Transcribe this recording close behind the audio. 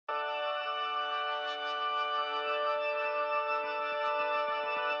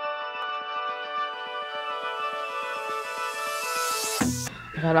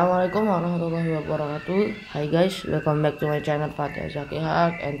Assalamualaikum warahmatullahi wabarakatuh. Hi guys, welcome back to my channel Fatih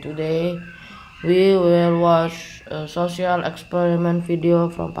Zakihak, and today we will watch a social experiment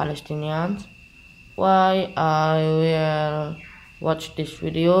video from Palestinians. Why I will watch this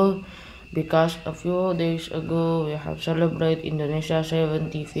video? Because a few days ago we have celebrated Indonesia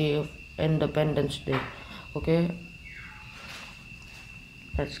 75th Independence Day. Okay,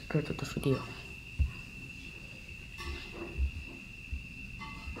 let's go to the video.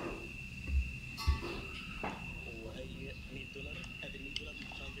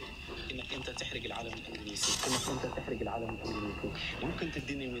 انت تحرق العالم الاندونيسي. انت تحرق العالم الاندونيسي. ممكن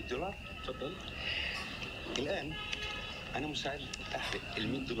تديني $100؟ تفضل. الان انا مساعد احرق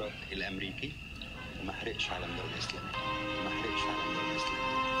 $100 الامريكي وما احرقش علم دوله اسلاميه. ما احرقش علم دوله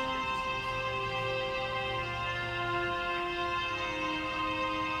اسلاميه.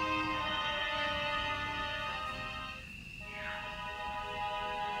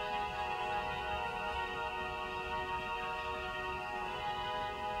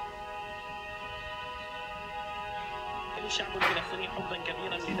 الشعب الفلسطيني حبا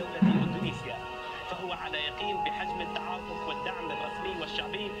كبيرا لدولة اندونيسيا، فهو على يقين بحجم التعاطف والدعم الرسمي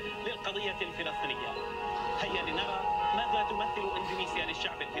والشعبي للقضية الفلسطينية. هيا لنرى ماذا تمثل اندونيسيا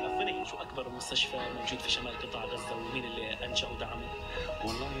للشعب الفلسطيني. شو اكبر مستشفى موجود في شمال قطاع غزة ومين اللي انشأ ودعمه؟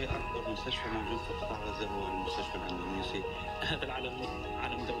 والله اكبر مستشفى موجود في قطاع غزة هو المستشفى الاندونيسي. هذا العلم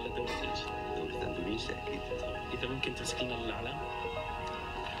علم دولة ايش؟ دولة اندونيسيا اكيد. اذا ممكن تمسك لنا العلم.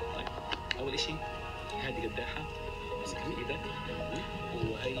 طيب اول شيء هذه قداحة امسكها بايدك،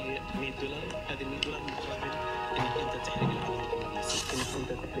 وهي $100. هذه $100 مقابل انك انت تحرق العلم الاندونيسي. انك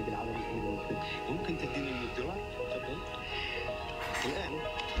انت تحرق العلم الاندونيسي. ممكن تديني $100؟ تفضل. الان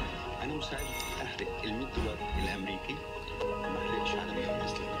انا مساعد احرق $100 الامريكي وما احرقش علم الدوله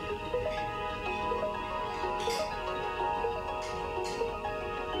الاسلاميه.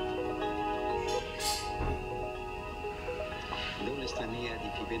 الدوله الاسلاميه دي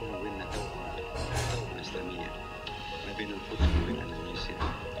في بينها وبيننا توأمة اسلاميه ما بين القدس وبين اندونيسيا.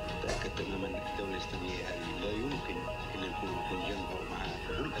 تأكد تماما ان الدولة الاسلامية هذه لا يمكن ان نكون في جنبها ومعها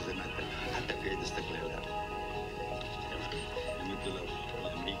في كل ازماتها حتى في عيد استقلالها. $100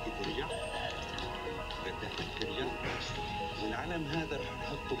 الامريكي ترجع، قداحة ترجع، والعلم هذا رح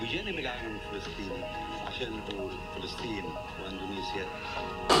نحطه بجانب العلم الفلسطيني عشان نقول فلسطين واندونيسيا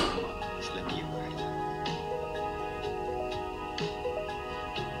اسلامية واحدة.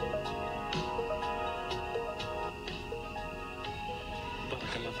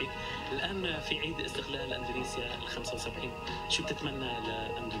 الآن في عيد استقلال اندونيسيا ال75، شو بتتمنى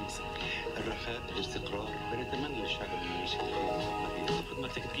لاندونيسيا؟ الرخاء، الاستقرار، بنتمنى للشعب الاندونيسي الخير.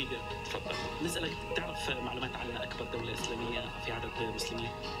 خدمتك دقيقة، تفضل. نسألك، تعرف معلومات عن أكبر دولة إسلامية في عدد مسلمين؟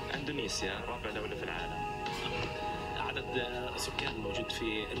 اندونيسيا رابع دولة في العالم. عدد سكان موجود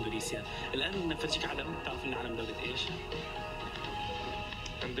في اندونيسيا. الآن نفرجيك علم، تعرف لنا علم دولة ايش؟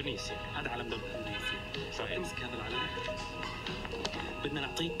 اندونيسيا. هذا علم دولة اندونيسيا. صحيح. امسك هذا العلم. بدنا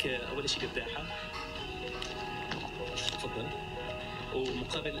نعطيك اول شيء قداحه، تفضل،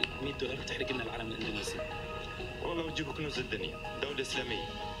 ومقابل $100 بتحرق لنا العلم الاندونيسي. والله بتجيب كنوز الدنيا، دوله اسلاميه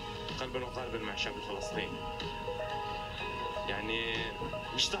قلبا وقالبا مع الشعب الفلسطيني. يعني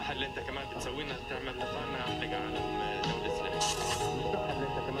مش صح اللي انت كمان بتسوينا تعمل لقاءنا تلقى علم دوله اسلاميه. مش صح اللي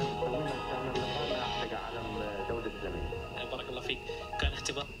انت كمان بتسوينا تعمل لقاءنا تلقى علم دوله اسلاميه. بارك الله فيك، كان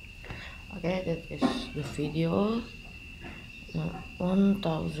اختبار. Okay, that is the video.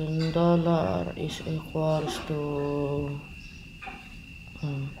 $1,000 is equals to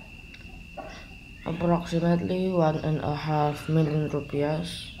approximately 1.5 million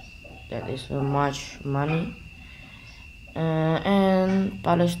rupiahs. That is much money. And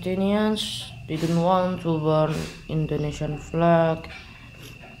Palestinians didn't want to burn Indonesian flag,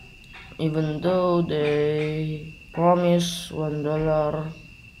 even though they promised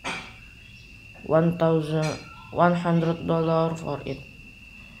 $100 for it.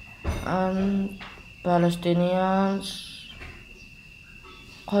 And Palestinians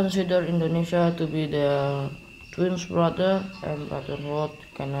consider Indonesia to be their twin brother, and brotherhood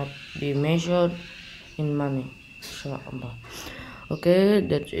cannot be measured in money. Inshallah. Okay,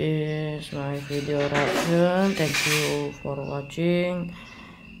 that is my video reaction. Thank you for watching.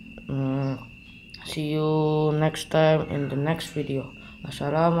 See you next time in the next video.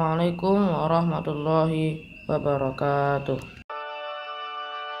 Assalamualaikum warahmatullahi wabarakatuh.